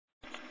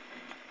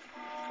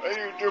Hey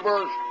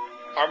YouTubers,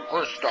 I'm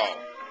Kristoff.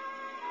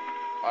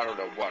 I don't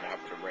know what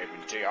happened to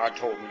RaymondT. I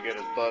told him to get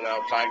his butt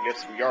outside and get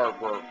some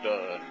yard work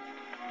done.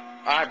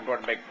 I'm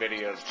going to make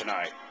videos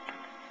tonight.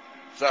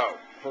 So,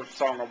 first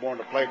song I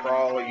want to play for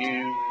all of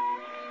you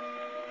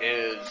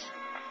is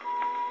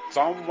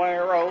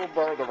Somewhere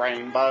Over the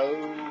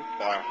Rainbow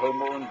by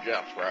Homer and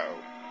Jethro.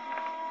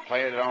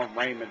 Playing it on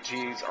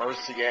RaymondT's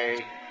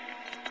RCA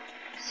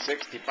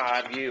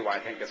 65U, I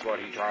think is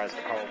what he tries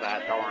to call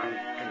that darn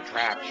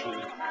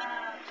contraption.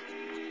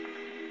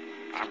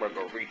 I'm going to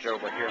go reach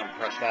over here and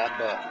press that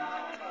button.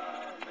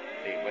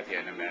 Be with you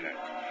in a minute.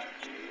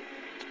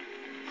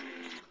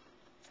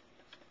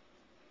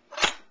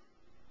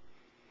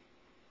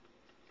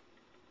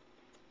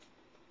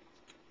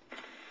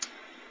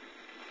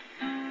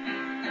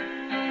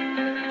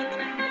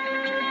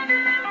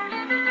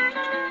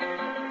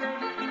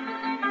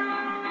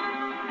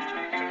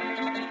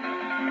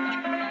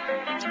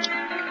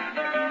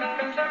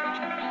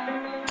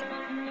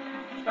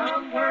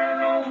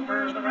 Somewhere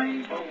over the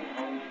rainbow,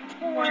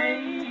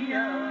 way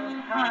up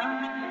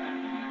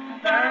high,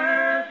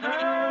 there's a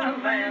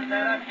land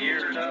that I've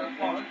heard of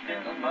once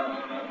in a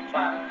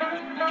lullaby,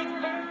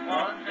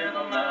 once in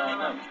a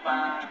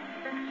lullaby.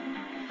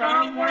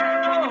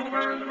 Somewhere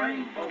over the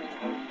rainbow,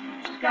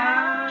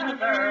 skies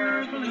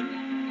are blue,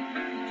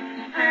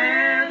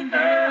 and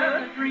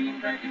the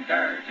dreams that you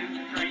dare to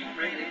dream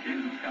really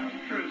do come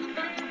true.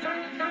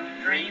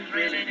 Dreams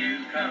really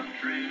do come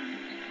true.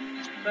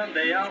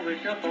 Someday I'll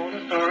wake up on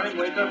a star and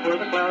wake up where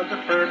the clouds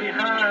are far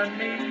behind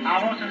me.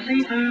 I want some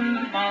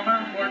seafood,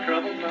 mama, where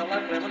troubles melt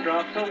like lemon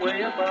drops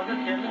away above the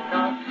chimney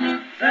top.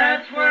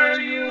 That's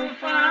where you'll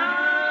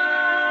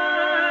find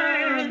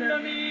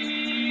me.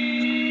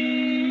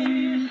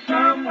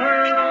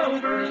 Somewhere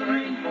over the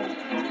rainbow,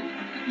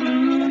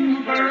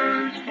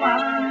 bluebirds fly.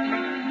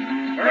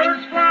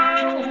 Birds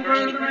fly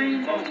over the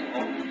rainbow.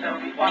 Oh, tell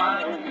me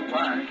why, oh,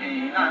 why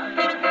can't I?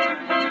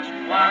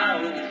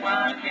 Why, oh,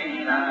 why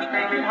can't I?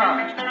 Take it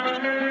hard.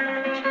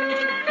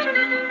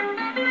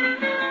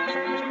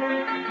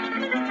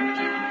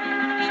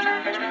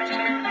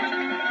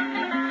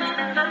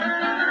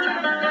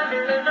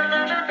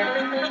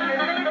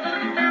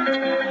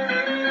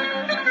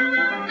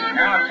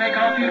 Now take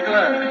off your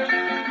gloves.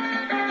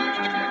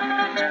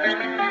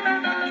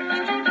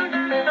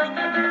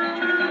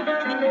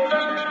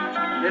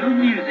 Little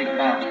music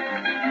box.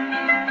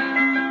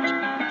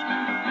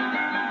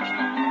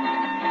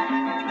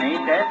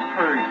 Ain't that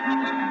pretty?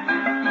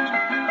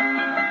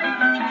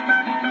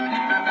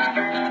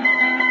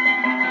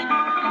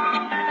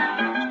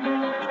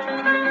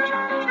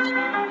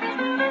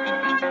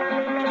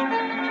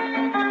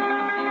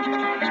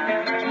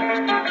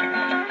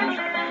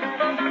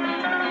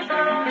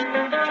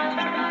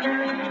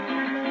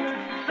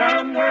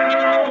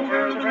 Somewhere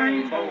over the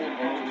rainbow,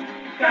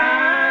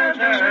 skies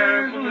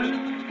are blue,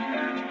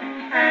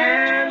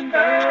 and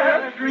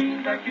the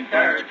dreams that you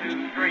dare to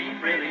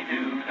dream really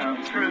do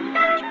come true.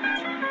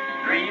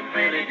 Dreams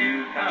really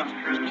do come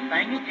true.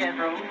 Thank you,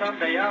 Jethro.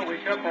 Someday I'll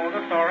wish up on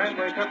a star and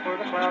wake up where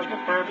the clouds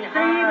are far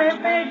behind.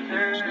 Dreaming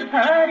pictures,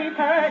 putty,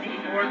 putty,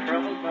 where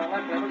troubles smell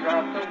like lemon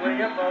drops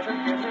away above the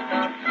chimney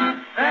top.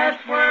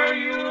 That's where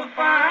you'll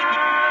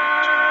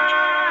find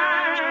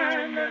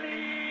me.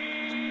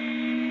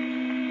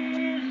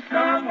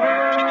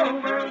 Somewhere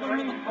over the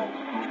rainbow,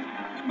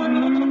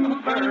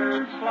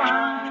 bluebirds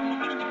fly.